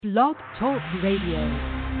Blog Talk Radio.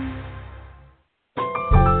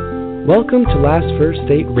 Welcome to Last First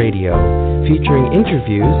Date Radio, featuring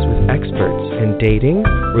interviews with experts in dating,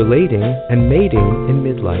 relating, and mating in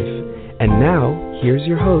midlife. And now, here's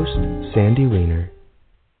your host, Sandy Weiner.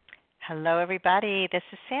 Hello, everybody. This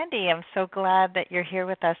is Sandy. I'm so glad that you're here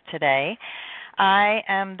with us today. I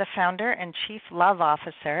am the founder and chief love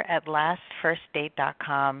officer at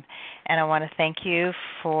lastfirstdate.com, and I want to thank you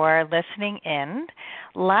for listening in.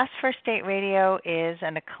 Last First Date Radio is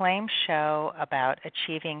an acclaimed show about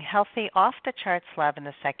achieving healthy, off-the-charts love in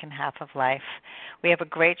the second half of life. We have a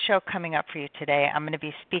great show coming up for you today. I'm going to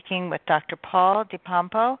be speaking with Dr. Paul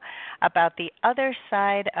DiPompo about the other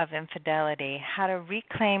side of infidelity, how to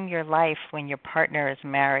reclaim your life when your partner is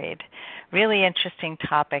married. Really interesting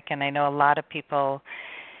topic, and I know a lot of people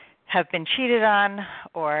have been cheated on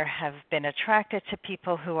or have been attracted to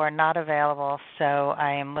people who are not available, so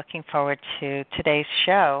I am looking forward to today's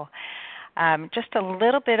show. Just a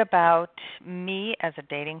little bit about me as a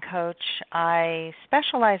dating coach. I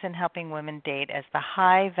specialize in helping women date as the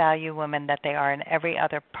high-value women that they are in every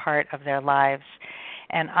other part of their lives,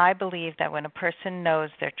 and I believe that when a person knows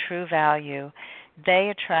their true value,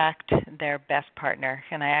 they attract their best partner,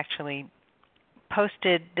 and I actually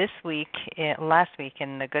posted last week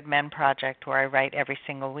in the Good Men Project, where I write every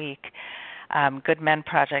single week,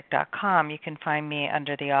 goodmenproject.com. You can find me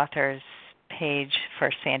under the authors page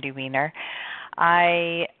for Sandy Weiner.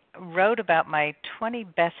 I wrote about my 20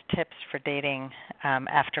 best tips for dating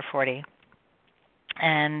after 40,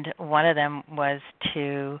 and one of them was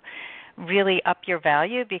to really up your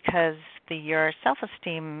value, because your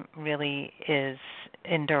self-esteem really is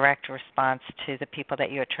in direct response to the people that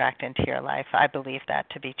you attract into your life. I believe that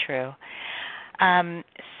to be true.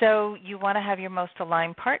 So you want to have your most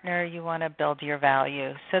aligned partner. You want to build your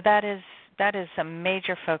value. So that is a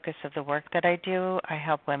major focus of the work that I do. I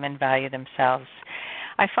help women value themselves.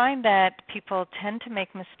 I find that people tend to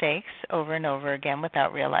make mistakes over and over again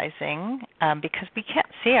without realizing, because we can't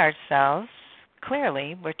see ourselves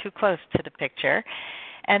clearly. We're too close to the picture.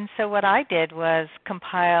 And so what I did was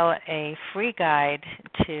compile a free guide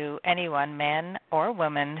to anyone, man or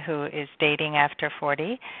woman, who is dating after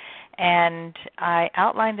 40. And I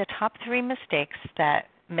outlined the top 3 mistakes that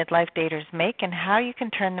midlife daters make and how you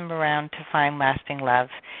can turn them around to find lasting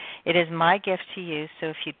love. It is my gift to you, so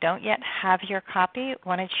if you don't yet have your copy,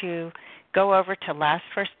 why don't you go over to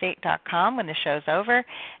lastfirstdate.com when the show's over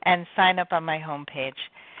and sign up on my homepage.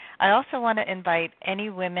 I also want to invite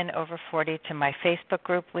any women over 40 to my Facebook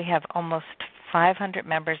group. We have almost 500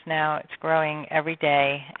 members now. It's growing every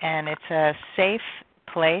day, and it's a safe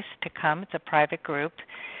place to come. It's a private group.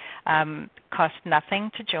 Costs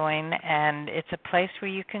nothing to join, and it's a place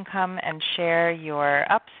where you can come and share your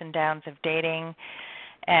ups and downs of dating.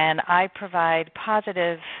 And I provide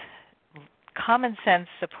positive, common sense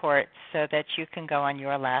support so that you can go on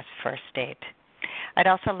your last first date. I'd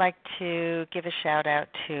also like to give a shout-out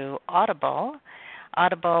to Audible.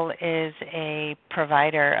 Audible is a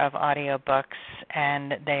provider of audiobooks,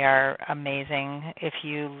 and they are amazing. If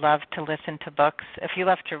you love to listen to books, if you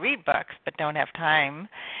love to read books but don't have time,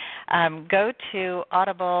 go to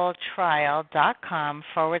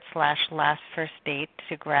audibletrial.com/lastfirstdate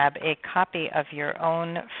to grab a copy of your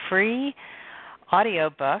own free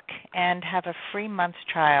audiobook and have a free month's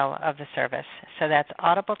trial of the service. So that's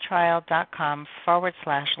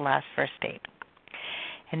audibletrial.com/lastfirstdate.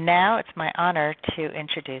 And now it's my honor to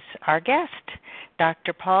introduce our guest.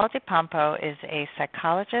 Dr. Paul DiPompo is a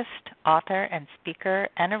psychologist, author, and speaker,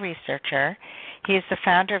 and a researcher. He is the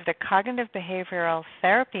founder of the Cognitive Behavioral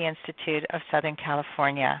Therapy Institute of Southern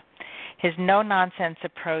California. His no-nonsense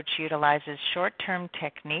approach utilizes short-term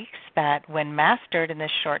techniques that, when mastered in the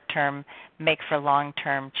short term, make for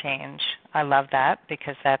long-term change. I love that,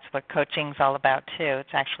 because that's what coaching is all about, too.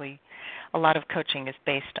 It's actually, a lot of coaching is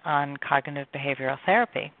based on cognitive behavioral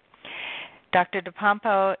therapy. Dr.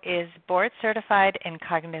 DiPompo is board certified in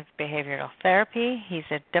cognitive behavioral therapy. He's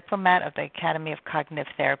a diplomat of the Academy of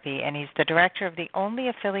Cognitive Therapy, and he's the director of the only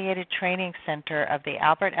affiliated training center of the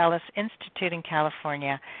Albert Ellis Institute in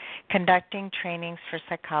California, conducting trainings for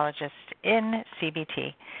psychologists in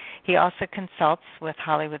CBT. He also consults with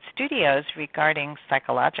Hollywood studios regarding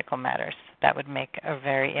psychological matters. That would make a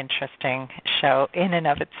very interesting show in and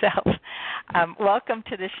of itself. Welcome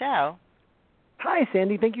to the show. Hi,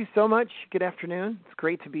 Sandy. Thank you so much. Good afternoon. It's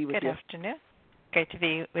great to be with you. Good afternoon. Great to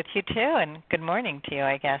be with you, too, and good morning to you,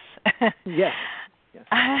 I guess. Yes.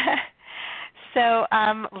 So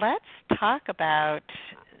let's talk about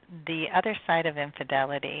the other side of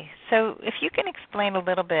infidelity. So if you can explain a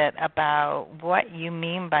little bit about what you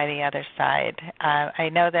mean by the other side. I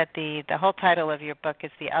know that the whole title of your book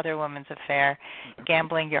is The Other Woman's Affair,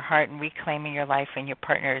 Gambling Your Heart and Reclaiming Your Life When Your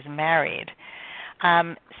Partner is Married.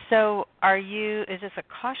 So is this a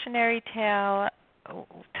cautionary tale?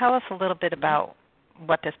 Tell us a little bit about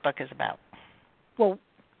what this book is about. Well,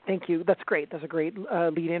 thank you. That's great. That's a great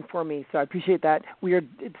lead-in for me, so I appreciate that.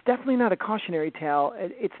 It's definitely not a cautionary tale.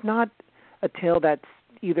 It's not a tale that's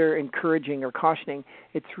either encouraging or cautioning.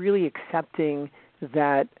 It's really accepting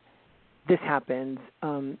that this happens.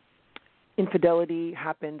 Infidelity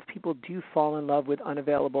happens. People do fall in love with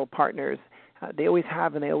unavailable partners. They always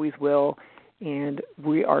have and they always will, and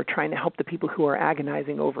we are trying to help the people who are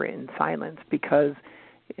agonizing over it in silence, because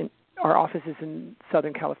our office is in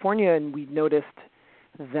Southern California, and we noticed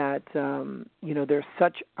that there's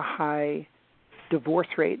such a high divorce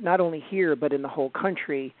rate, not only here but in the whole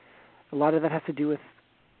country. A lot of that has to do with,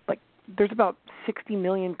 there's about 60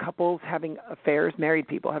 million couples having affairs, married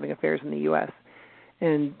people having affairs in the U.S.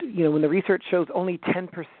 And when the research shows only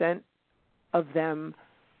 10% of them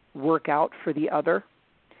work out for the other,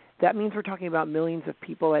 that means we're talking about millions of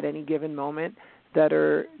people at any given moment that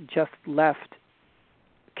are just left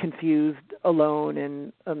confused, alone,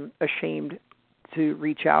 and ashamed to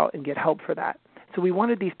reach out and get help for that. So we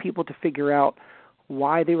wanted these people to figure out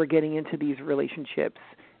why they were getting into these relationships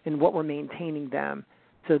and what were maintaining them,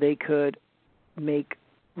 so they could make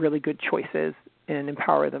really good choices and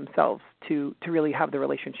empower themselves to really have the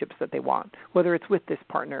relationships that they want, whether it's with this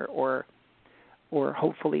partner or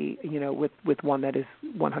hopefully with one that is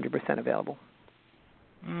 100% available.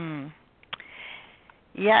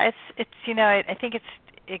 Yeah, it's I think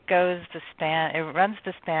it runs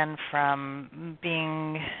the span from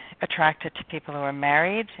being attracted to people who are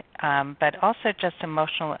married, but also just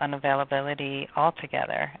emotional unavailability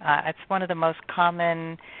altogether. It's one of the most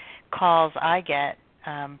common calls I get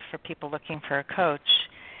for people looking for a coach,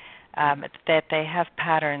 that they have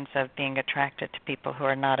patterns of being attracted to people who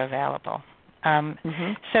are not available.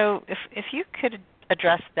 So if you could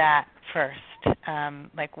address that first,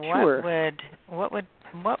 Sure.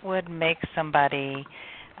 what would make somebody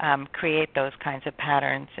create those kinds of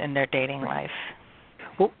patterns in their dating life?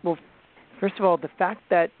 Well, first of all, the fact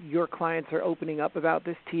that your clients are opening up about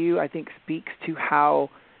this to you, I think, speaks to how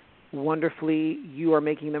wonderfully you are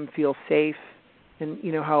making them feel safe, and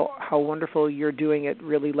how wonderful you're doing at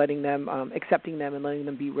really letting them, accepting them and letting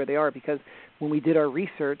them be where they are. Because when we did our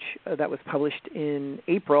research that was published in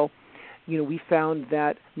April, we found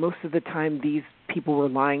that most of the time these people were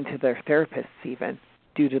lying to their therapists, even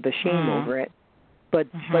due to the shame over it. But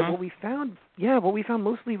what we found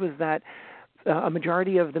mostly was that a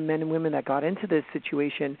majority of the men and women that got into this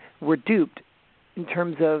situation were duped in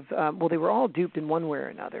terms of, they were all duped in one way or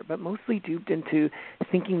another, but mostly duped into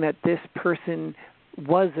thinking that this person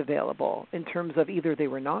was available, in terms of either they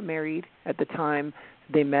were not married at the time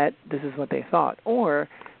they met, this is what they thought, or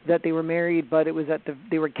that they were married, but it was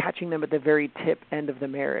they were catching them at the very tip end of the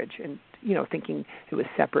marriage, and thinking it was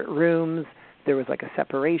separate rooms, there was like a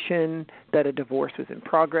separation, that a divorce was in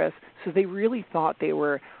progress. So they really thought they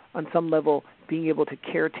were, on some level, being able to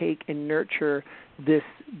caretake and nurture this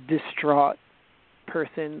distraught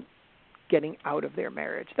person getting out of their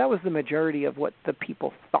marriage. That was the majority of what the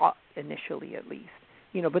people thought initially, at least.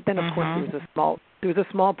 But then of course there was a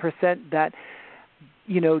small percent that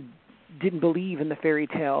didn't believe in the fairy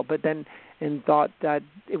tale, but then and thought that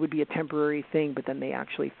it would be a temporary thing, but then they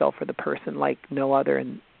actually fell for the person like no other,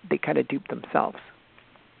 and they kind of duped themselves.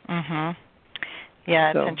 Yeah,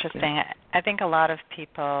 it's interesting. Yeah. I think a lot of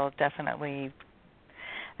people definitely,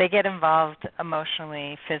 they get involved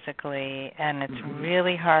emotionally, physically, and it's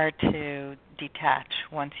really hard to detach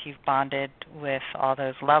once you've bonded with all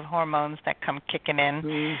those love hormones that come kicking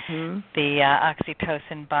in, the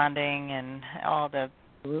oxytocin bonding and all the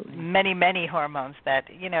many, many hormones that,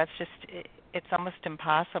 it's almost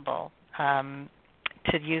impossible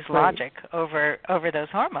to use logic over those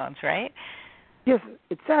hormones, right? Yes,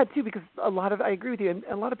 it's sad too, because I agree with you, and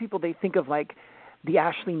a lot of people, they think of like the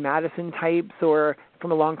Ashley Madison types, or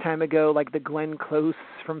from a long time ago, like the Glenn Close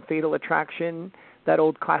from Fatal Attraction, that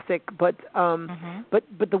old classic. But but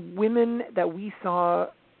the women that we saw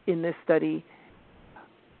in this study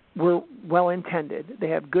were well intended. They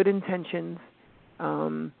have good intentions.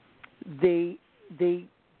 They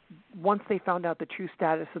once they found out the true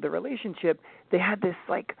status of the relationship, they had this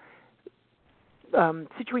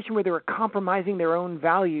situation where they were compromising their own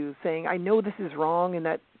values, saying, I know this is wrong and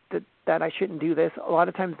that I shouldn't do this. A lot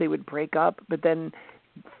of times they would break up, but then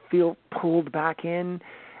feel pulled back in.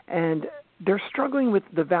 And they're struggling with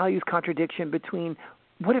the values contradiction between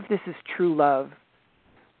what if this is true love?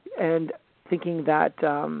 And thinking that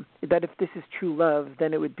that if this is true love,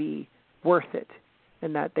 then it would be worth it,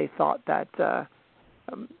 and that they thought that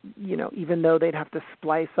even though they'd have to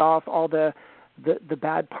splice off all the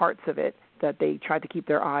bad parts of it, that they tried to keep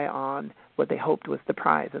their eye on what they hoped was the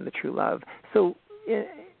prize and the true love. So,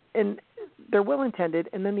 and they're well-intended.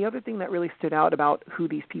 And then the other thing that really stood out about who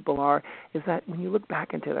these people are is that when you look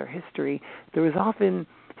back into their history, there was often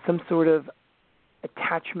some sort of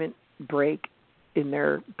attachment break in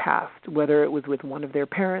their past, whether it was with one of their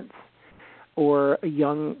parents or a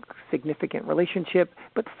young, significant relationship,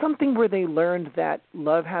 but something where they learned that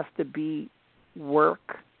love has to be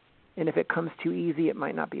work, and if it comes too easy, it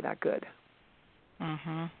might not be that good.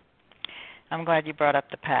 Mhm. I'm glad you brought up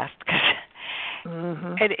the past, because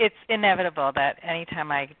it's inevitable that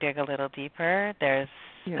anytime I dig a little deeper, there's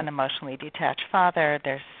an emotionally detached father.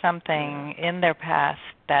 There's something in their past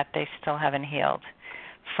that they still haven't healed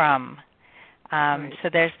from. So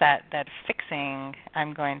there's that fixing.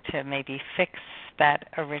 I'm going to maybe fix that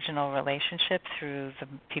original relationship through the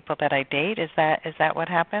people that I date. Is that what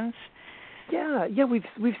happens? Yeah.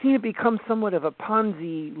 We've seen it become somewhat of a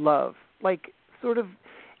Ponzi love, like sort of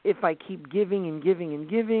if I keep giving and giving and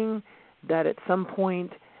giving, that at some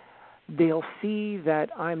point they'll see that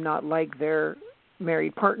I'm not like their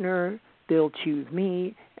married partner. They'll choose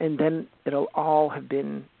me, and then it'll all have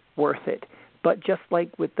been worth it. But just like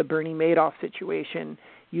with the Bernie Madoff situation,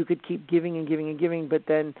 you could keep giving and giving and giving, but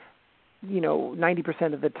then,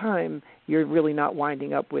 90% of the time, you're really not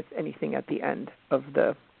winding up with anything at the end of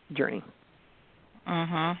the journey.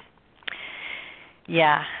 Mhm.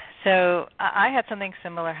 Yeah. So I had something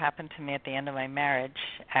similar happen to me at the end of my marriage,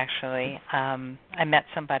 actually. I met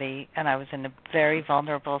somebody, and I was in a very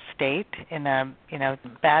vulnerable state, in a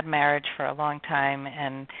bad marriage for a long time,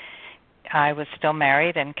 and I was still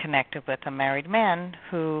married and connected with a married man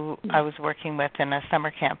who I was working with in a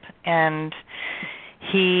summer camp. And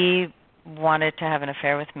he wanted to have an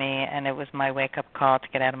affair with me, and it was my wake-up call to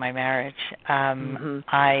get out of my marriage.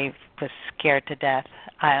 I was scared to death.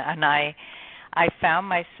 I found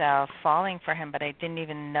myself falling for him, but I didn't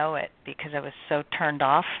even know it because I was so turned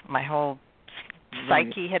off. My whole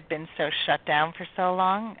psyche had been so shut down for so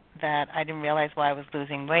long that I didn't realize why I was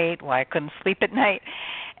losing weight, why I couldn't sleep at night.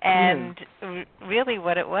 And really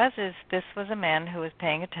what it was is this was a man who was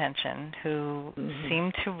paying attention, who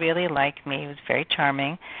seemed to really like me. He was very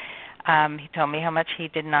charming. He told me how much he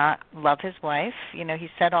did not love his wife. He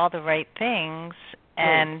said all the right things,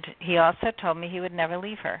 and he also told me he would never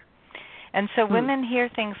leave her. And so women hear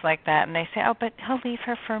things like that, and they say, oh, but he'll leave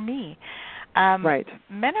her for me.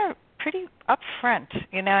 Men are pretty upfront,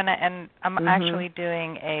 and I'm actually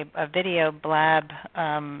doing a video blab,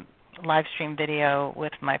 live stream video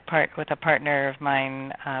with a partner of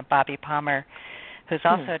mine, Bobby Palmer, who's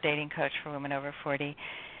also a dating coach for women over 40.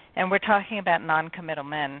 And we're talking about non-committal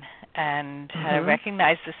men and how to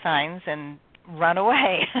recognize the signs and run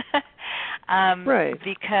away.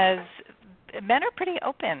 Because men are pretty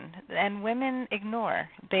open, and women ignore.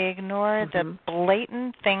 They ignore the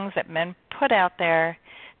blatant things that men put out there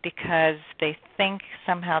because they think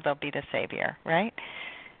somehow they'll be the savior, right?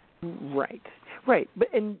 Right. But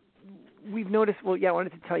and we've noticed. Well, I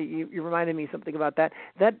wanted to tell you. You reminded me something about that.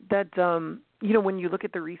 When you look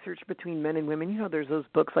at the research between men and women, there's those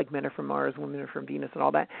books like Men Are From Mars, Women Are From Venus, and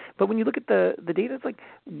all that. But when you look at the data, it's like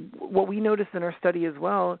what we noticed in our study as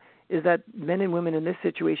well is that men and women in this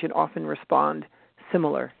situation often respond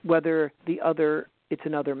similar, whether it's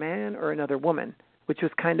another man or another woman, which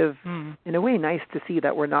was kind of, in a way, nice to see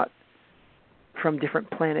that we're not from different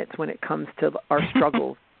planets when it comes to our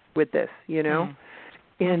struggles with this,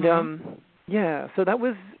 And so that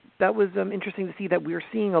was interesting to see that we were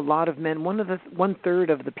seeing a lot of men. 1/3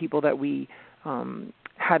 of the people that we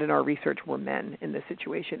had in our research were men in this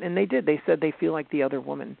situation, and they said they feel like the other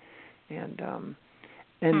woman, and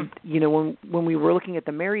when we were looking at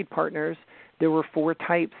the married partners, there were 4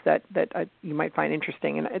 types that you might find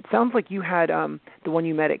interesting, and it sounds like you had the one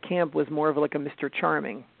you met at camp was more of like a Mr.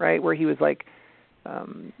 Charming, right, where he was like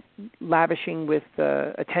lavishing with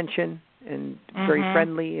attention and very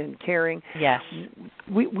friendly and caring. Yes.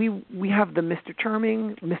 We have the Mr.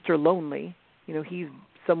 Charming, Mr. Lonely. He's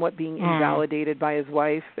somewhat being invalidated by his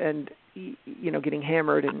wife and getting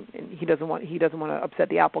hammered, and he doesn't want to upset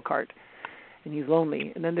the apple cart, and he's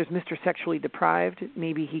lonely. And then there's Mr. Sexually Deprived.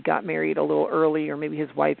 Maybe he got married a little early, or maybe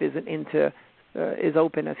his wife isn't as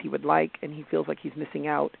open as he would like, and he feels like he's missing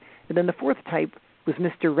out. And then the 4th type was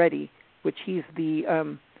Mr. Ready, which he's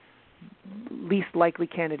the least likely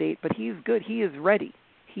candidate, but he's good. He is ready.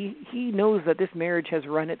 He knows that this marriage has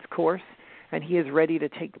run its course, and he is ready to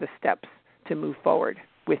take the steps to move forward.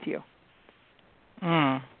 with you.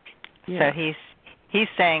 Mm. Yeah. So he's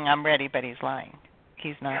saying I'm ready, but he's lying.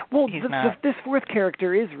 He's not. Well, he's not. this fourth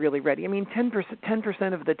character is really ready. I mean,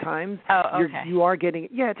 10% of the times you are getting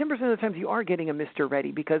 10% of the times you are getting a Mr.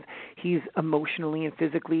 Ready because he's emotionally and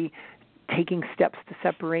physically taking steps to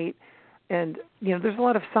separate. And there's a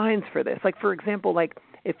lot of signs for this. Like for example, like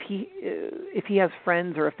if he has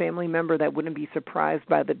friends or a family member that wouldn't be surprised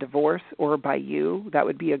by the divorce or by you, that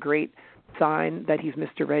would be a great sign that he's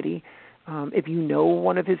Mr. Ready. If you know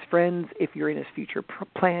one of his friends, if you're in his future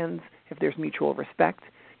plans, if there's mutual respect,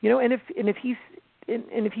 and if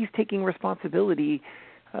he's taking responsibility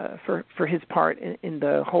for his part in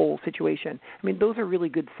the whole situation. I mean, those are really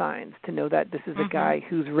good signs to know that this is a guy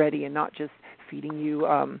who's ready and not just feeding you,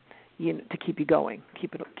 to keep you going,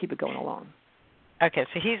 keep it going along. Okay,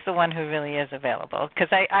 so he's the one who really is available. Because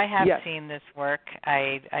I have seen this work.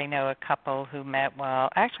 I know a couple who met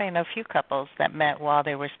actually I know a few couples that met while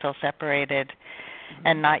they were still separated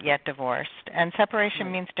and not yet divorced. And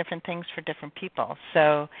separation means different things for different people.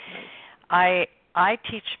 So I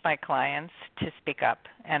teach my clients to speak up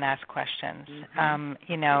and ask questions.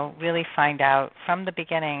 Really find out from the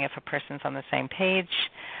beginning if a person's on the same page,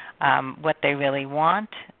 what they really want,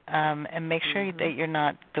 and make sure that you're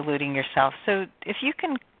not deluding yourself. So if you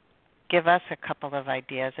can give us a couple of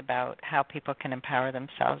ideas about how people can empower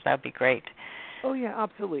themselves, that would be great. Oh, yeah,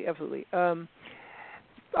 absolutely. I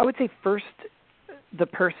would say first the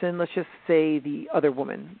person, let's just say the other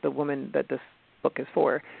woman, the woman that this book is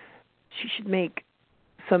for, she should make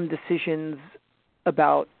some decisions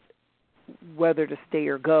about whether to stay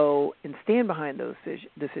or go and stand behind those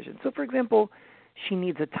decisions. So, for example, she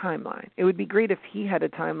needs a timeline. It would be great if he had a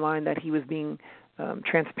timeline that he was being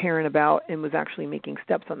transparent about and was actually making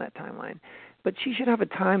steps on that timeline. But she should have a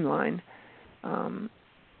timeline,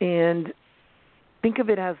 and think of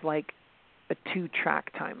it as like a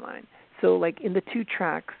 2-track timeline. So like in the 2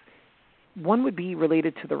 tracks, one would be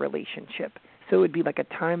related to the relationship. So it would be like a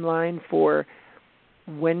timeline for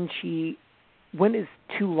when is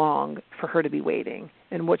too long for her to be waiting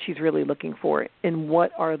and what she's really looking for and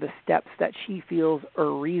what are the steps that she feels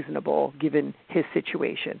are reasonable given his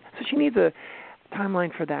situation. So she needs a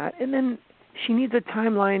timeline for that. And then she needs a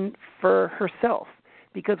timeline for herself,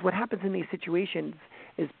 because what happens in these situations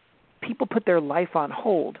is people put their life on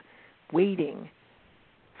hold waiting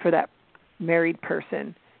for that married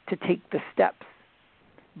person to take the steps.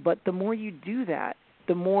 But the more you do that,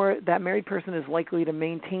 the more that married person is likely to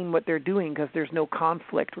maintain what they're doing because there's no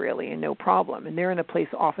conflict really and no problem. And they're in a place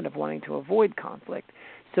often of wanting to avoid conflict.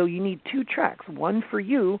 So you need 2 tracks. One for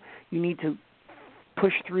you need to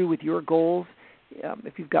push through with your goals.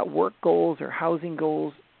 If you've got work goals or housing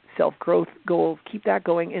goals, self-growth goals, keep that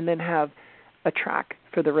going, and then have a track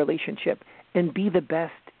for the relationship and be the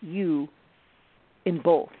best you in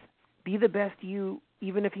both. Be the best you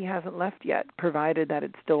even if he hasn't left yet, provided that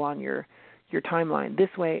it's still on your timeline. This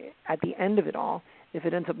way, at the end of it all, if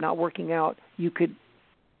it ends up not working out, you could,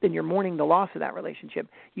 and you're mourning the loss of that relationship,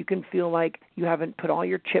 you can feel like you haven't put all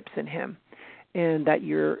your chips in him and that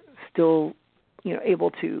you're still, able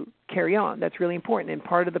to carry on. That's really important. And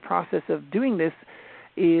part of the process of doing this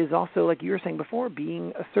is also, like you were saying before,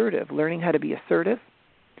 being assertive, learning how to be assertive.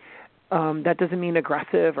 That doesn't mean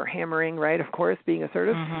aggressive or hammering, right? Of course, being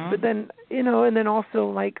assertive. But then, and then also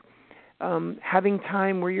like having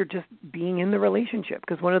time where you're just being in the relationship.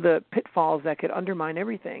 Because one of the pitfalls that could undermine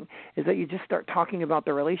everything is that you just start talking about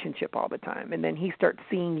the relationship all the time. And then he starts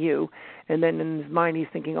seeing you. And then in his mind, he's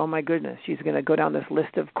thinking, oh, my goodness, she's going to go down this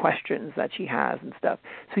list of questions that she has and stuff.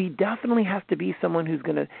 So he definitely has to be someone who's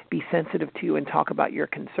going to be sensitive to you and talk about your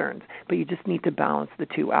concerns. But you just need to balance the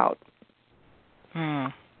two out.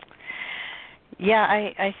 Yeah,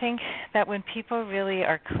 I think that when people really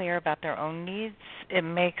are clear about their own needs, it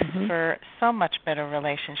makes for so much better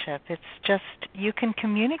relationship. It's just you can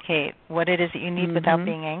communicate what it is that you need without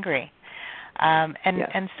being angry.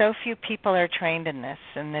 And so few people are trained in this,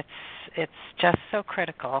 and it's just so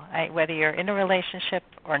critical. Whether you're in a relationship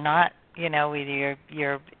or not, whether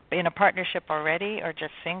you're in a partnership already or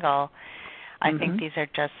just single, I think these are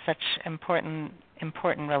just such important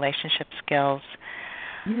relationship skills.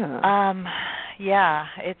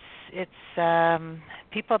 It's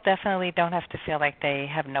people definitely don't have to feel like they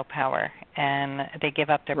have no power and they give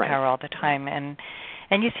up their power all the time. And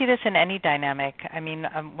you see this in any dynamic. I mean,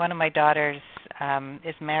 one of my daughters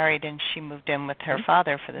is married and she moved in with her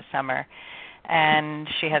father for the summer. And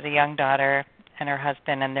she has a young daughter and her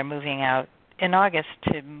husband, and they're moving out in August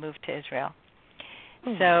to move to Israel.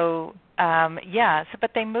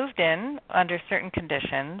 But they moved in under certain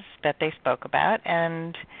conditions that they spoke about,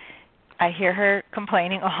 and I hear her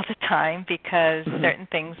complaining all the time because certain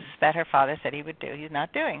things that her father said he would do, he's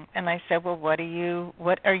not doing. And I said, well, what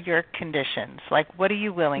are your conditions? Like, what are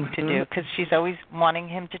you willing to do? Because she's always wanting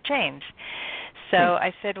him to change. So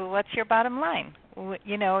I said, well, what's your bottom line?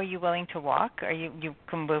 Are you willing to walk? You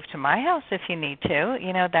can move to my house if you need to.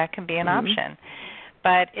 That can be an option.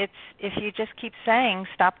 But if you just keep saying,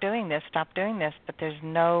 stop doing this, but there's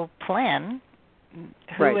no plan,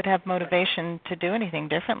 who would have motivation to do anything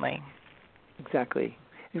differently? Exactly.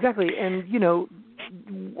 And,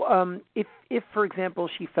 if, for example,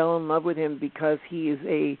 she fell in love with him because he is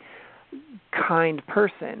a kind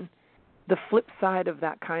person, the flip side of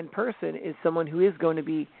that kind person is someone who is going to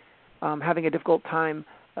be having a difficult time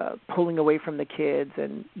pulling away from the kids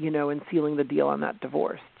and sealing the deal on that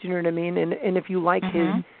divorce. Do you know what I mean? And if you like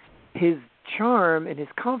his charm and his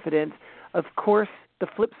confidence, of course, the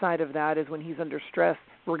flip side of that is when he's under stress,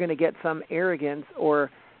 we're going to get some arrogance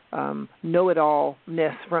or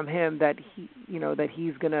know-it-all-ness from him that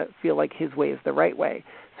he's going to feel like his way is the right way.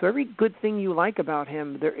 So every good thing you like about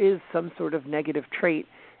him, there is some sort of negative trait.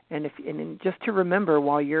 And just to remember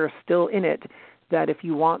while you're still in it, that if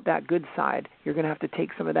you want that good side, you're going to have to take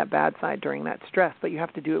some of that bad side during that stress, but you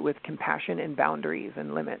have to do it with compassion and boundaries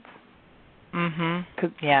and limits.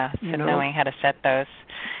 Yeah, so knowing how to set those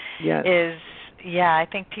is, I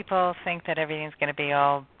think people think that everything's going to be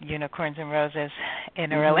all unicorns and roses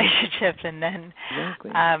in a relationship, and then,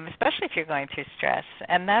 especially if you're going through stress.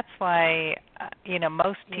 And that's why,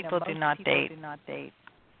 most people do not date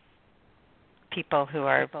people who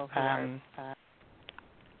are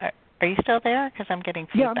are you still there? Because I'm getting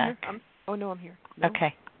feedback. Yeah, I'm here. No.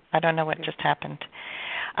 Okay. I don't know what just happened.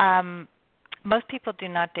 Most people do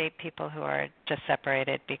not date people who are just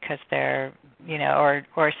separated because they're,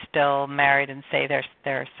 or still married and say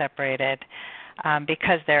they're separated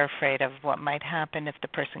because they're afraid of what might happen if the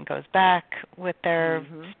person goes back with their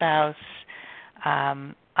spouse.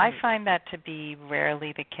 I find that to be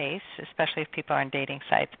rarely the case, especially if people are on dating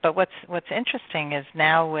sites. But what's interesting is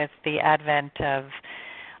now with the advent of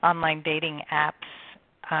online dating apps,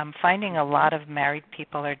 finding a lot of married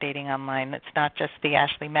people are dating online. It's not just the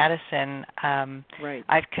Ashley Madison.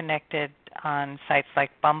 I've connected on sites like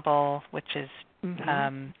Bumble, which is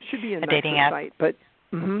should be a dating app. Site, but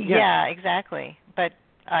yeah, exactly. But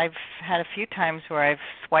I've had a few times where I've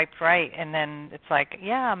swiped right, and then it's like,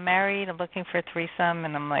 I'm married, I'm looking for a threesome,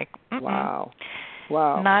 and I'm like, wow,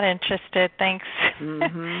 not interested, thanks.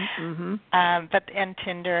 But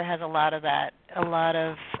Tinder has a lot of that. A lot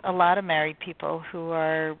of married people who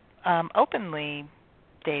are openly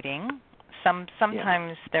dating.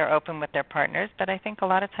 Sometimes they're open with their partners, but I think a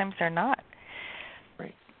lot of times they're not.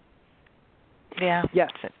 Right. Yeah. Yes.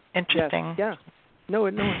 It's interesting. Yes. Yeah. No,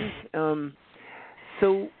 it is.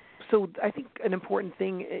 So I think an important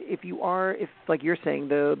thing, if like you're saying,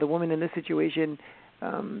 the woman in this situation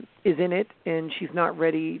is in it and she's not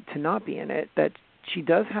ready to not be in it, that she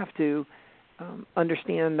does have to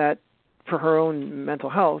understand that for her own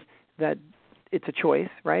mental health, that it's a choice,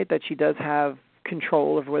 right? That she does have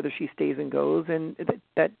control of whether she stays and goes, and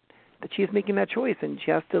that she is making that choice, and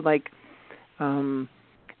she has to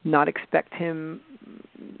not expect him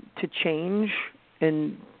to change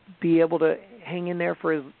and be able to hang in there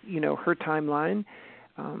for his, her timeline,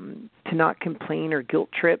 to not complain or guilt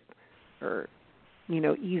trip or,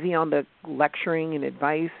 easy on the lecturing and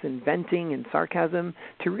advice and venting and sarcasm,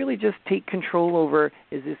 to really just take control over,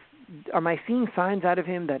 am I seeing signs out of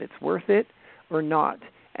him that it's worth it or not?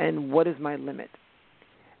 And what is my limit?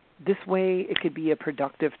 This way it could be a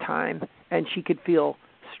productive time and she could feel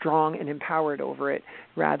strong and empowered over it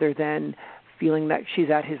rather than feeling that she's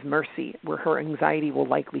at his mercy, where her anxiety will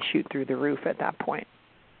likely shoot through the roof at that point.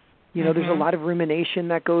 There's a lot of rumination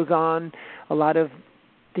that goes on, a lot of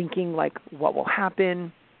thinking like, what will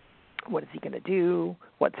happen? What is he going to do?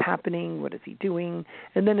 What's happening? What is he doing?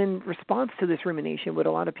 And then in response to this rumination, what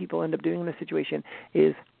a lot of people end up doing in this situation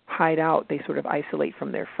is hide out. They sort of isolate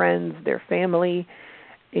from their friends, their family,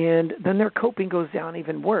 and then their coping goes down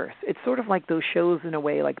even worse. It's sort of like those shows in a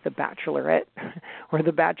way, like The Bachelorette or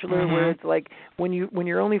The Bachelor, where it's like when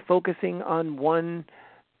you're only focusing on one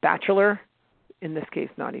bachelor, in this case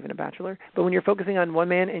not even a bachelor, but when you're focusing on one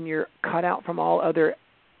man and you're cut out from all other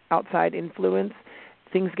outside influence,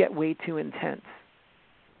 things get way too intense.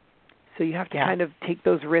 So you have to kind of take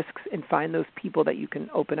those risks and find those people that you can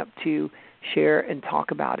open up to, share, and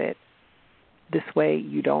talk about it. This way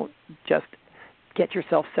you don't just get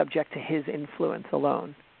yourself subject to his influence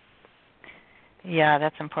alone. Yeah,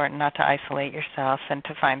 that's important, not to isolate yourself and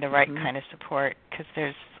to find the right kind of support, because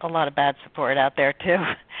there's a lot of bad support out there too.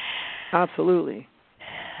 Absolutely.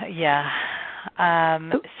 Yeah.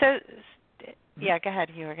 Yeah, go ahead.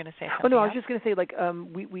 You were going to say something. Oh no, I was else? just going to say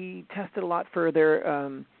we tested a lot for their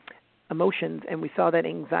emotions, and we saw that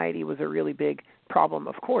anxiety was a really big problem,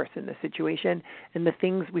 of course, in this situation. And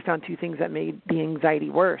we found two things that made the anxiety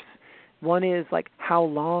worse. One is like how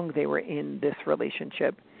long they were in this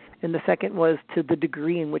relationship, and the second was to the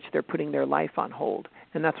degree in which they're putting their life on hold.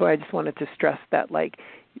 And that's why I just wanted to stress that, like,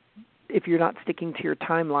 if you're not sticking to your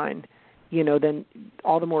timeline, then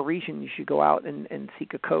all the more reason you should go out and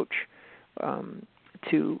seek a coach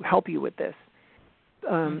to help you with this.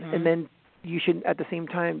 And then you should, at the same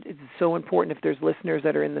time, it's so important if there's listeners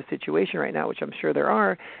that are in the situation right now, which I'm sure there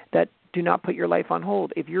are, that do not put your life on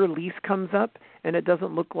hold. If your lease comes up and it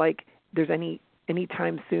doesn't look like there's any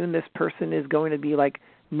time soon this person is going to be like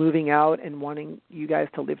moving out and wanting you guys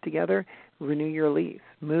to live together, renew your lease,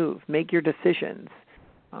 move, make your decisions.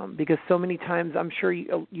 Because so many times, I'm sure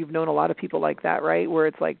you've known a lot of people like that, right, where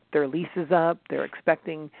it's like their lease is up, they're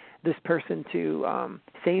expecting this person to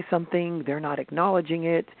say something, they're not acknowledging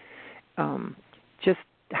it. Just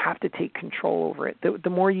have to take control over it. The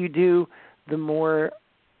more you do, the more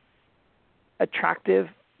attractive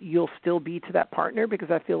you'll still be to that partner, because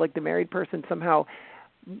I feel like the married person somehow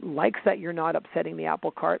likes that you're not upsetting the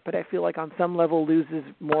apple cart, but I feel like on some level loses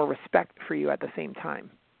more respect for you at the same time.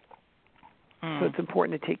 So it's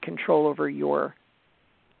important to take control over your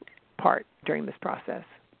part during this process.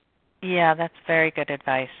 Yeah, that's very good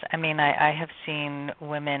advice. I mean, I have seen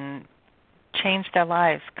women change their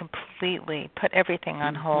lives completely, put everything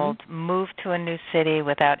on hold, move to a new city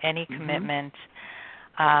without any commitment,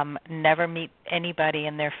 never meet anybody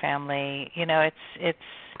in their family. It's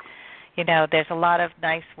there's a lot of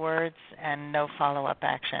nice words and no follow-up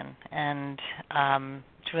action. And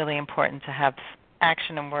it's really important to have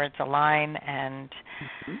action and words align. And,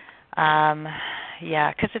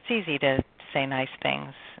 because it's easy to say nice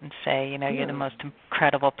things and say, you're the most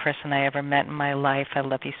incredible person I ever met in my life. I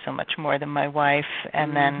love you so much more than my wife.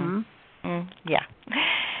 And then,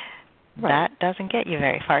 that doesn't get you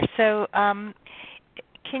very far. So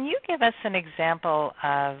can you give us an example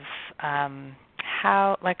of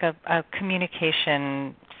how, like a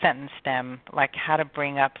communication sentence stem, like how to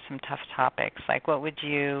bring up some tough topics? Like how would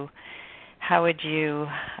you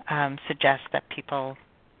suggest that people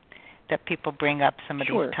bring up some of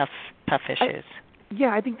these tough issues?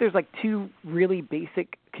 I think there's like two really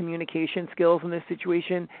basic communication skills in this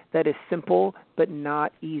situation that is simple but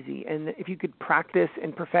not easy. And if you could practice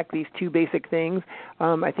and perfect these two basic things,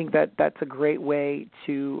 I think that's a great way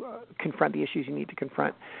to confront the issues you need to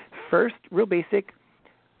confront. First, real basic,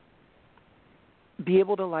 be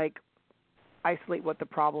able to like isolate what the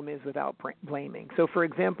problem is without blaming. So for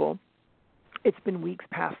example, it's been weeks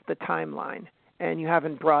past the timeline and you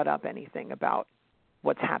haven't brought up anything about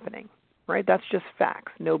what's happening, right? That's just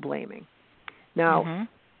facts, no blaming. Now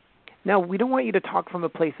we don't want you to talk from a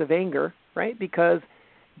place of anger, right? Because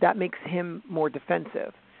that makes him more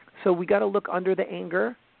defensive. So we got to look under the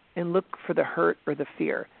anger and look for the hurt or the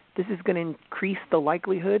fear. This is going to increase the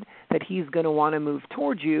likelihood that he's going to want to move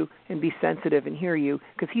towards you and be sensitive and hear you,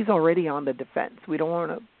 because he's already on the defense. We don't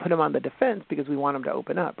want to put him on the defense because we want him to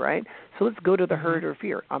open up, right? So let's go to the hurt or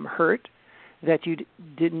fear. I'm hurt that you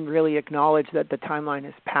didn't really acknowledge that the timeline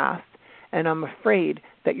has passed, and I'm afraid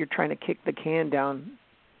that you're trying to kick the can down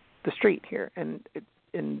the street here, and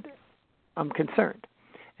I'm concerned.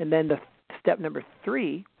 And then the step number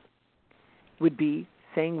 3 would be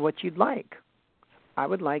saying what you'd like. I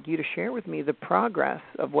would like you to share with me the progress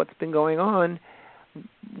of what's been going on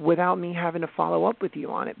without me having to follow up with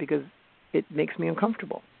you on it, because it makes me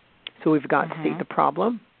uncomfortable. So we've got state the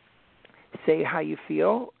problem, say how you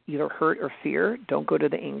feel, either hurt or fear, don't go to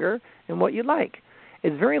the anger, and what you'd like.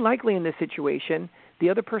 It's very likely in this situation the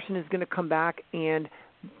other person is going to come back and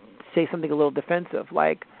say something a little defensive,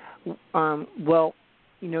 like, well,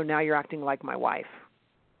 now you're acting like my wife.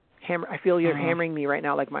 I feel you're hammering me right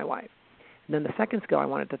now like my wife. And then the second skill I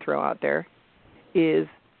wanted to throw out there is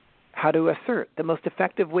how to assert. The most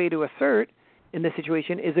effective way to assert in this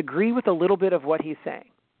situation is agree with a little bit of what he's saying.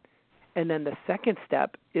 And then the second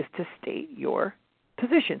step is to state your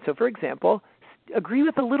position. So, for example, agree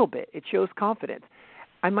with a little bit. It shows confidence.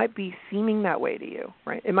 I might be seeming that way to you,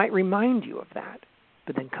 right? It might remind you of that,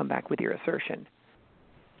 but then come back with your assertion.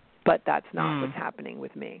 But that's not what's happening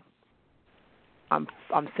with me. I'm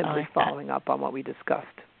simply following up on what we discussed.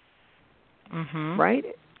 Right?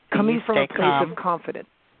 Coming from a place of confidence.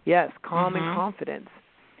 Yes, calm and confidence.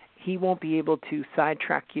 He won't be able to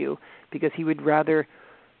sidetrack you because he would rather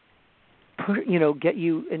get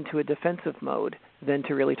you into a defensive mode than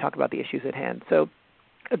to really talk about the issues at hand. So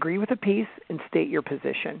agree with a piece and state your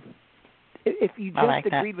position. If you just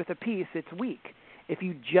agreed with a piece, it's weak. If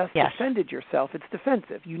you just defended yourself, it's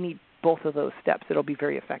defensive. You need both of those steps. It'll be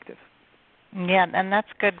very effective. Yeah, and that's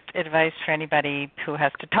good advice for anybody who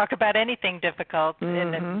has to talk about anything difficult,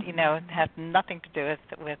 and it has nothing to do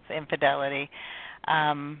with infidelity.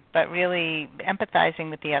 But really empathizing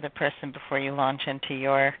with the other person before you launch into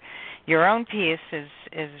your own piece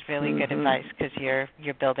is really good advice, because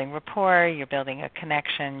you're building rapport, you're building a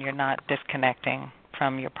connection, you're not disconnecting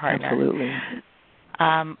from your partner. Absolutely.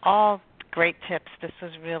 All great tips. This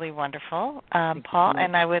was really wonderful, Paul.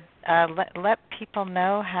 And I would let people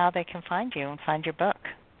know how they can find you and find your book.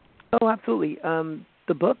 Oh, absolutely.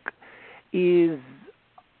 The book is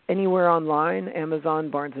anywhere online, Amazon,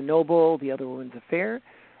 Barnes & Noble, The Other Woman's Affair.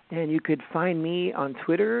 And you could find me on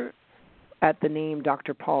Twitter at the name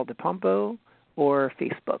Dr. Paul DePompo, or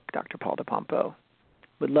Facebook, Dr. Paul DePompo.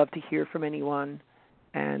 Would love to hear from anyone,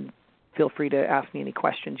 and feel free to ask me any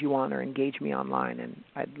questions you want or engage me online, and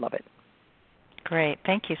I'd love it. Great.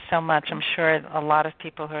 Thank you so much. I'm sure a lot of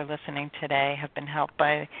people who are listening today have been helped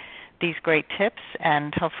by these great tips,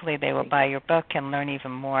 and hopefully they will buy your book and learn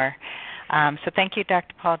even more. So thank you,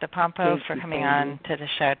 Dr. Paul DePompo, for coming on to the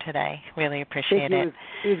show today. Really appreciate it.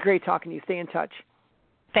 It was great talking to you. Stay in touch.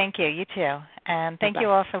 Thank you. You too. And thank you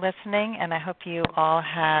all for listening, and I hope you all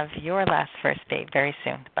have your last first date very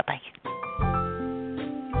soon. Bye-bye.